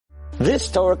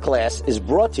This Torah class is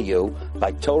brought to you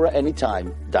by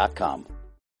TorahAnytime.com.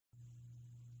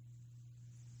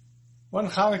 One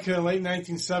Hanukkah in the late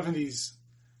 1970s,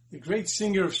 the great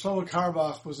singer Shlomo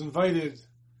Carlebach was invited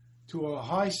to a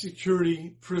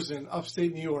high-security prison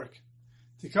upstate New York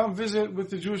to come visit with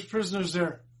the Jewish prisoners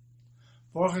there.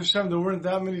 Baruch Hashem, there weren't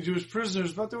that many Jewish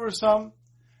prisoners, but there were some,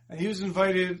 and he was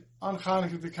invited on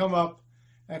Hanukkah to come up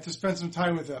and to spend some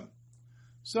time with them.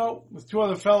 So, with two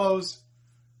other fellows,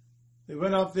 they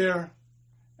went up there,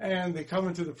 and they come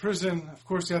into the prison. Of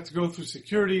course, they had to go through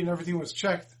security, and everything was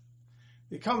checked.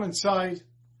 They come inside,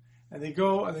 and they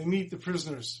go and they meet the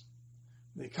prisoners.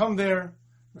 They come there,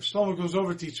 Shlomo goes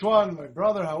over to each one, "My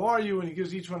brother, how are you?" And he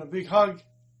gives each one a big hug.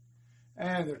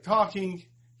 And they're talking.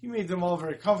 He made them all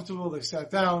very comfortable. They sat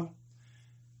down.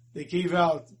 They gave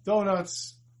out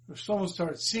donuts. Shlomo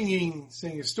started singing,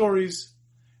 saying his stories,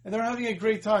 and they're having a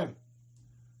great time.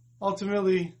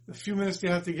 Ultimately, the few minutes they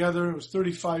had together, it was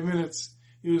 35 minutes,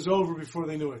 it was over before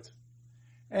they knew it.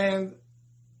 And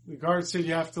the guard said,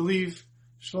 "You have to leave."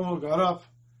 Shlomo got up,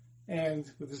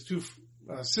 and with his two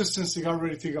assistants, they got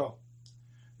ready to go.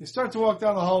 They start to walk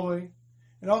down the hallway,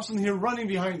 and all of a sudden they're running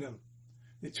behind them.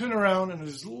 They turn around, and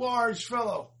this large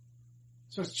fellow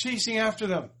starts chasing after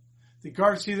them. The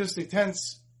guards see this, they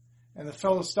tense, and the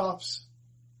fellow stops.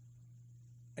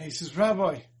 And he says,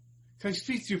 "Rabbi, can I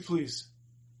speak to you, please?"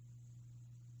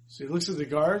 So he looks at the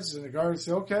guards, and the guards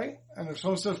say, "Okay." And the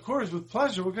Shlomo says, "Of course, with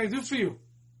pleasure. What can I do for you?"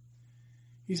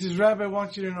 He says, "Rabbi, I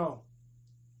want you to know,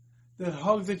 that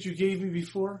hug that you gave me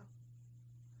before,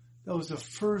 that was the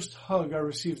first hug I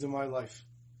received in my life.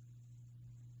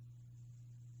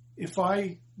 If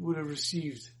I would have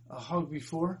received a hug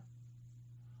before,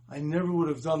 I never would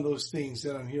have done those things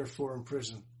that I'm here for in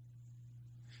prison.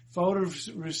 If I would have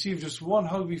received just one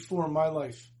hug before in my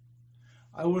life,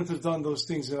 I wouldn't have done those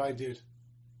things that I did.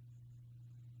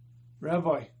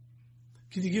 Rabbi,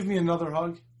 can you give me another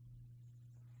hug?"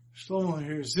 Shlomo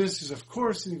hears this, he says, "Of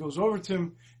course," and he goes over to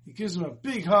him, he gives him a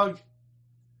big hug,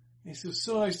 and he says,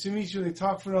 "So nice to meet you," and they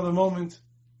talk for another moment,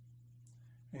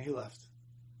 and he left.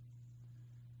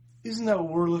 Isn't that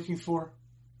what we're looking for?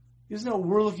 Isn't that what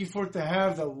we're looking for, to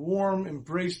have that warm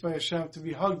embrace by Hashem, to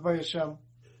be hugged by Hashem?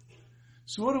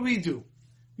 So what do?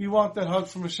 We want that hug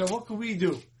from Hashem. What can we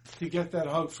do to get that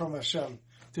hug from Hashem?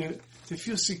 To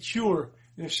feel secure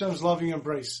in Hashem's loving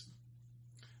embrace?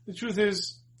 The truth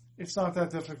is, it's not that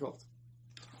difficult.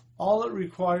 All it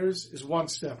requires is one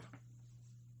step.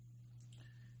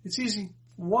 It's easy,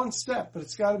 one step, but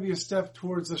it's got to be a step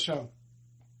towards Hashem.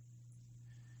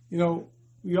 You know,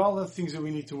 we all have things that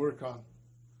we need to work on.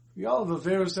 We all have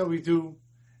affairs that we do,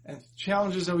 and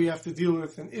challenges that we have to deal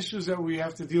with, and issues that we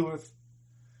have to deal with.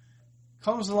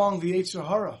 Comes along the Yetzer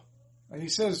Hara, and he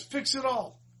says, "Fix it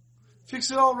all.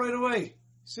 Fix it all right away.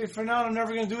 Say, for now, I'm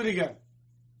never going to do it again."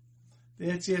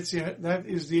 That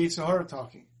is the Yetzer Hara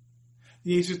talking.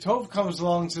 The Yetzer Tov comes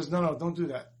along and says, no, don't do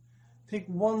that. Take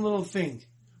one little thing.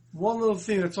 One little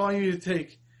thing, that's all you need to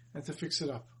take, and to fix it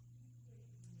up.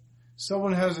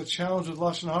 Someone has a challenge with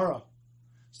Lashon Hara.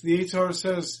 So the Yetzer Hara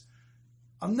says,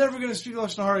 "I'm never going to speak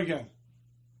Lashon Hara again."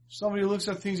 Somebody looks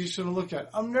at things he shouldn't look at.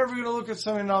 "I'm never going to look at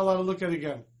something I'm not allowed to look at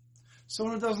again."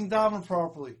 Someone who doesn't daven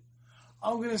properly.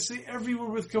 "I'm going to say every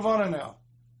word with kavanah now."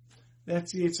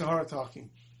 That's the Yetzer Hara talking.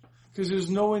 Because there's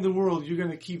no way in the world you're going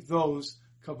to keep those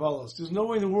Kabbalahs. There's no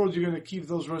way in the world you're going to keep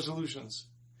those resolutions.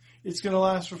 It's going to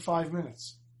last for 5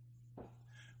 minutes.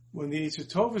 When the Yetzer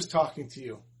Tov is talking to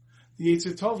you, the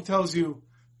Yetzer Tov tells you,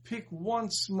 pick one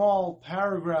small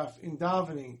paragraph in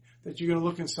davening that you're going to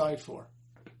look inside for.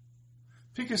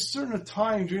 Pick a certain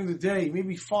time during the day,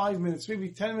 maybe 5 minutes, maybe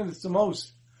 10 minutes the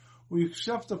most, where you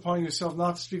accept upon yourself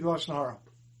not to speak Lashon Hara.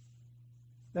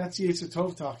 That's the Yetzer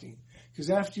Tov talking. Because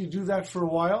after you do that for a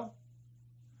while,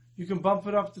 you can bump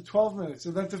it up to 12 minutes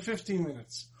and then to 15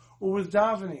 minutes. Or with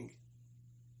davening,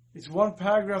 it's one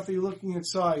paragraph that you're looking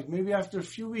inside. Maybe after a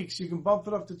few weeks, you can bump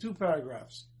it up to 2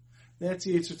 paragraphs. That's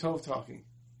the Yetzer Tov talking.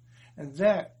 And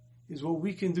that is what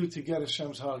we can do to get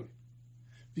Hashem's hug.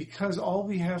 Because all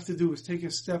we have to do is take a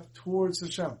step towards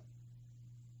Hashem.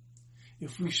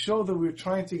 If we show that we're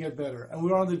trying to get better, and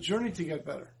we're on the journey to get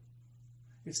better,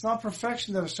 it's not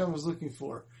perfection that Hashem is looking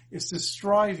for. It's the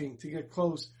striving to get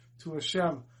close to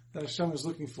Hashem that Hashem is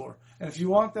looking for. And if you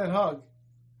want that hug,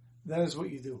 that is what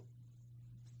you do.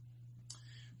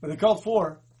 But in Gulf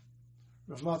War,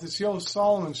 Rav Matisyahu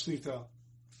Solomon Shlita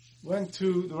went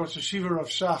to the Rosh Hashiva Rav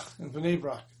Shach in Bnei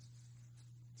Brak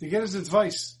to get his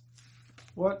advice,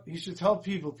 what he should tell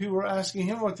people. People were asking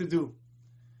him what to do.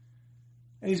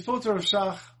 And he spoke to Rav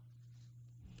Shach,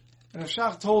 and Rav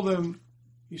Shach told him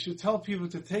he should tell people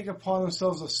to take upon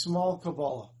themselves a small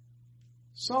Kabbalah.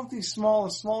 Something small,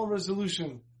 a small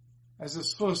resolution as a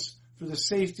schus for the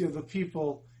safety of the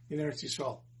people in Eretz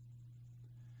Yisrael.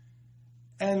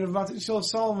 And Rav Yisrael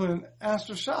Solomon asked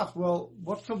Rashach, well,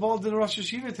 what Kabbalah did Rosh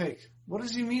Hashiva take? What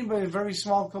does he mean by a very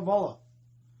small Kabbalah?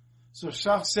 So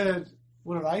Rashach said,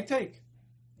 what did I take?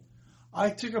 I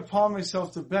took upon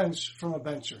myself to bench from a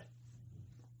bencher.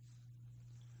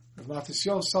 Rav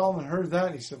Yisrael Solomon heard that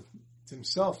and he said to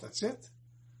himself, that's it?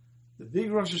 The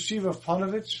big Rosh Hashiva of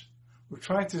Panovich were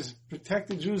trying to protect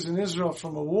the Jews in Israel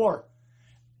from a war.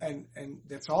 And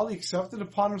that's all he accepted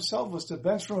upon himself was to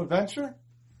bench from a bencher?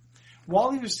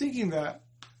 While he was thinking that,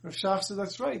 Rav Shach said,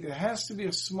 that's right, there has to be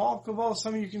a small Kabbalah,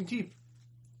 something you can keep.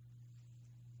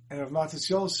 And Rav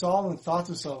Matisyahu Solomon thought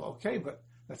to himself, okay, but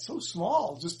that's so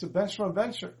small, just to bench from a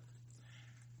bencher.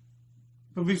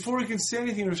 But before he can say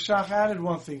anything, Rav Shach added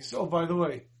one thing. So, by the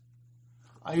way,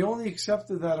 I only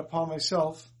accepted that upon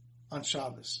myself on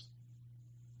Shabbos.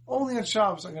 Only on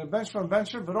Shabbos. I'm going to bench from a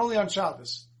bencher, but only on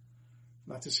Shabbos.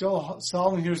 Matisyahu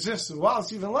Solomon hears this, and wow,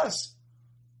 it's even less.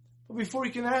 But before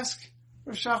he can ask,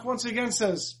 Rav Shach once again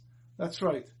says, that's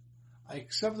right. I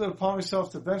accepted upon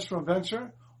myself to bench from a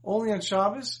bencher, only on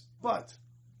Shabbos, but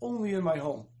only in my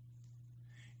home.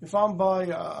 If I'm by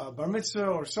a bar mitzvah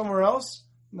or somewhere else,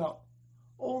 no.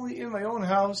 Only in my own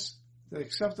house to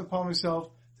accept upon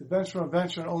myself to bench from a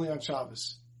bencher and only on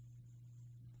Shabbos.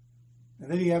 And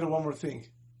then he added one more thing.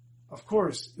 Of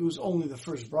course, it was only the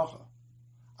first bracha.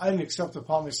 I didn't accept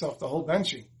upon myself the whole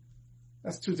benching.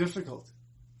 That's too difficult.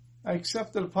 I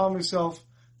accepted upon myself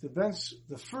to bench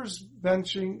the first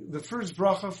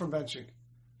bracha from benching.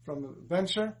 From the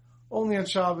bencher, only on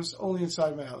Shabbos, only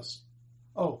inside my house.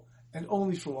 Oh, and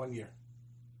only for 1 year.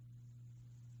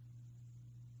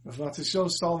 Rav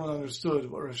Matisyahu Solomon understood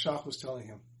what Rav Shach was telling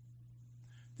him.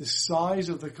 The size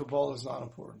of the Kabbalah is not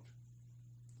important.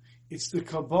 It's the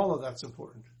Kabbalah that's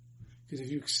important. Because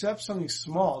if you accept something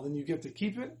small, then you get to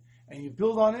keep it, and you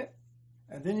build on it,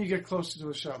 and then you get closer to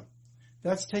Hashem.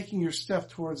 That's taking your step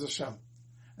towards Hashem.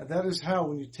 And that is how,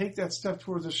 when you take that step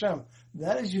towards Hashem,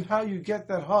 that is how you get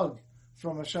that hug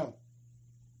from Hashem.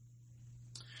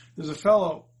 There's a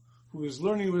fellow who is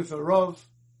learning with a Rav,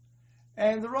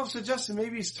 and the Rav suggested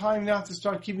maybe it's time now to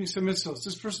start keeping some mitzvahs.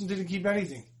 This person didn't keep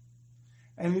anything.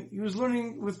 And he was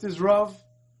learning with his Rav,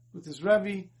 with his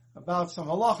Rebbe, about some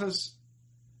halachas.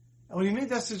 And when he made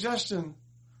that suggestion,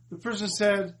 the person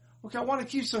said, okay, I want to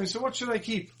keep something, so what should I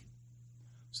keep?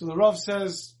 So the Rav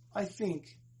says, I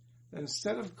think that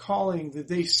instead of calling the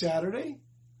day Saturday,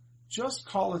 just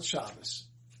call it Shabbos.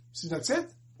 He says, that's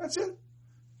it? That's it?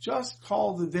 Just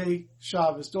call the day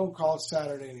Shabbos. Don't call it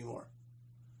Saturday anymore.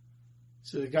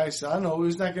 So the guy said, I don't know,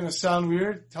 isn't that going to sound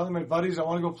weird? Telling my buddies I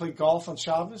want to go play golf on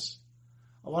Shabbos?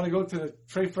 I want to go to the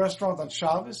Treif restaurant on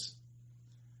Shabbos?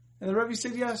 And the Rebbe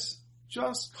said, yes,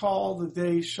 just call the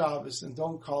day Shabbos and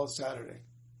don't call it Saturday.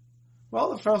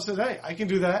 Well, the fellow said, hey, I can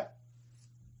do that.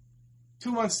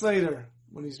 2 months later,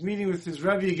 when he's meeting with his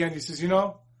Rebbe again, he says,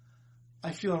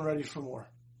 I feel I'm ready for more.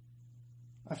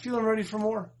 I feel I'm ready for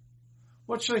more.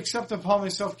 What should I accept upon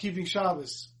myself keeping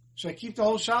Shabbos? Should I keep the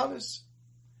whole Shabbos?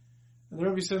 And the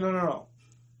Rebbe said, no.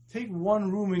 Take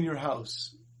one room in your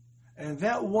house. And in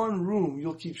that one room,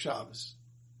 you'll keep Shabbos.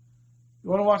 You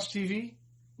want to watch TV?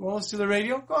 You want to listen to the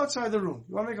radio? Go outside the room.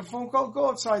 You want to make a phone call? Go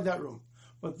outside that room.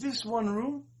 But this one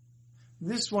room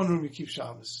you keep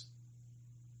Shabbos.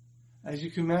 As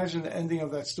you can imagine the ending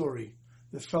of that story,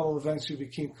 the fellow eventually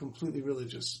became completely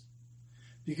religious.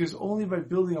 Because only by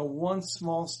building on one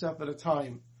small step at a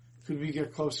time could we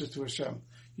get closer to Hashem.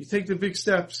 You take the big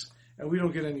steps and we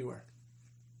don't get anywhere.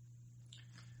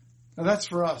 Now that's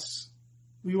for us.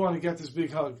 We want to get this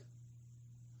big hug.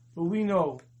 But we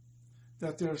know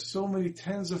that there are so many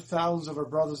tens of thousands of our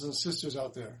brothers and sisters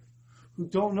out there who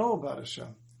don't know about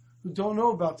Hashem, who don't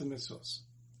know about the mitzvahs.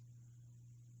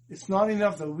 It's not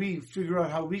enough that we figure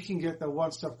out how we can get that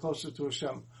one step closer to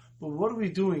Hashem. But what are we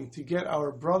doing to get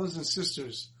our brothers and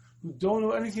sisters who don't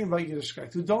know anything about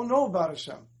Yiddishkeit, who don't know about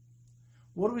Hashem?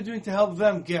 What are we doing to help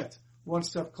them get one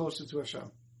step closer to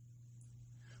Hashem?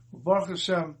 Well, Baruch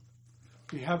Hashem,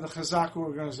 we have the Chazaka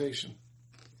organization.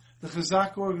 The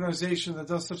Chazaka organization that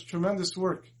does such tremendous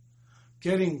work,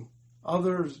 getting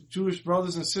other Jewish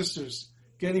brothers and sisters,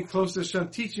 getting close to Hashem,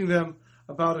 teaching them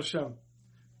about Hashem.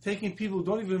 Taking people who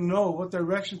don't even know what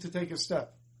direction to take a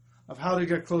step of how to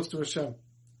get close to Hashem.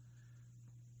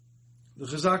 The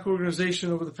Chazaka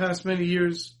organization over the past many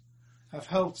years have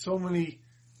helped so many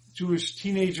Jewish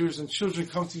teenagers and children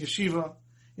come to yeshiva.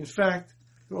 In fact,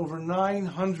 there are over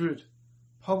 900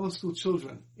 public school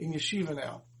children in yeshiva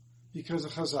now because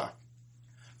of Chazak.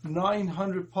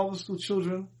 900 public school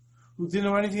children who didn't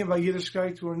know anything about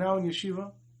Yiddishkeit who are now in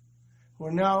yeshiva, who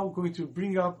are now going to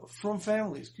bring up from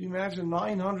families. Can you imagine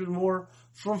 900 more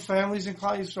from families in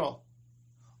Klal Yisrael?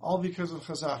 All because of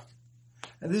Chazak.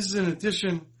 And this is in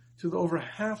addition to the over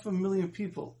 500,000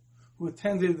 people who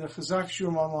attended the Chazak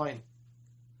Shurim online.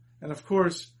 And of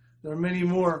course, there are many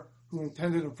more who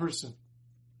attended in person.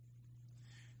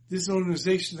 This is an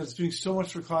organization that's doing so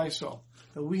much for Klal Yisrael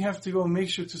that we have to go and make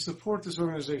sure to support this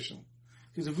organization.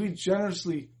 Because if we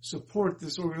generously support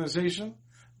this organization,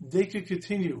 they could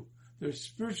continue their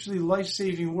spiritually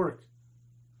life-saving work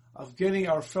of getting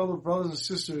our fellow brothers and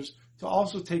sisters to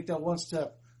also take that one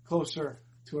step closer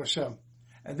to Hashem.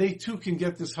 And they too can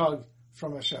get this hug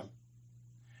from Hashem.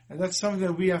 And that's something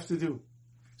that we have to do.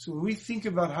 So when we think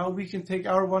about how we can take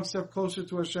our one step closer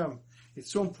to Hashem,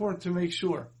 it's so important to make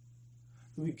sure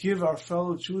that we give our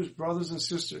fellow Jewish brothers and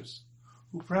sisters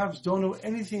who perhaps don't know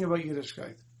anything about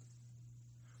Yiddishkeit,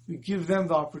 we give them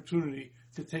the opportunity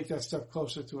to take that step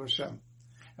closer to Hashem.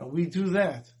 And we do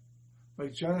that by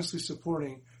generously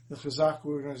supporting the Chazak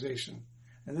organization.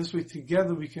 And this way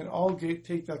together we can all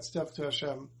take that step to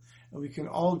Hashem, and we can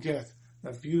all get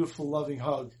that beautiful, loving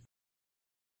hug.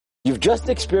 You've just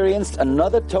experienced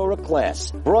another Torah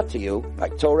class brought to you by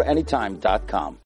TorahAnytime.com.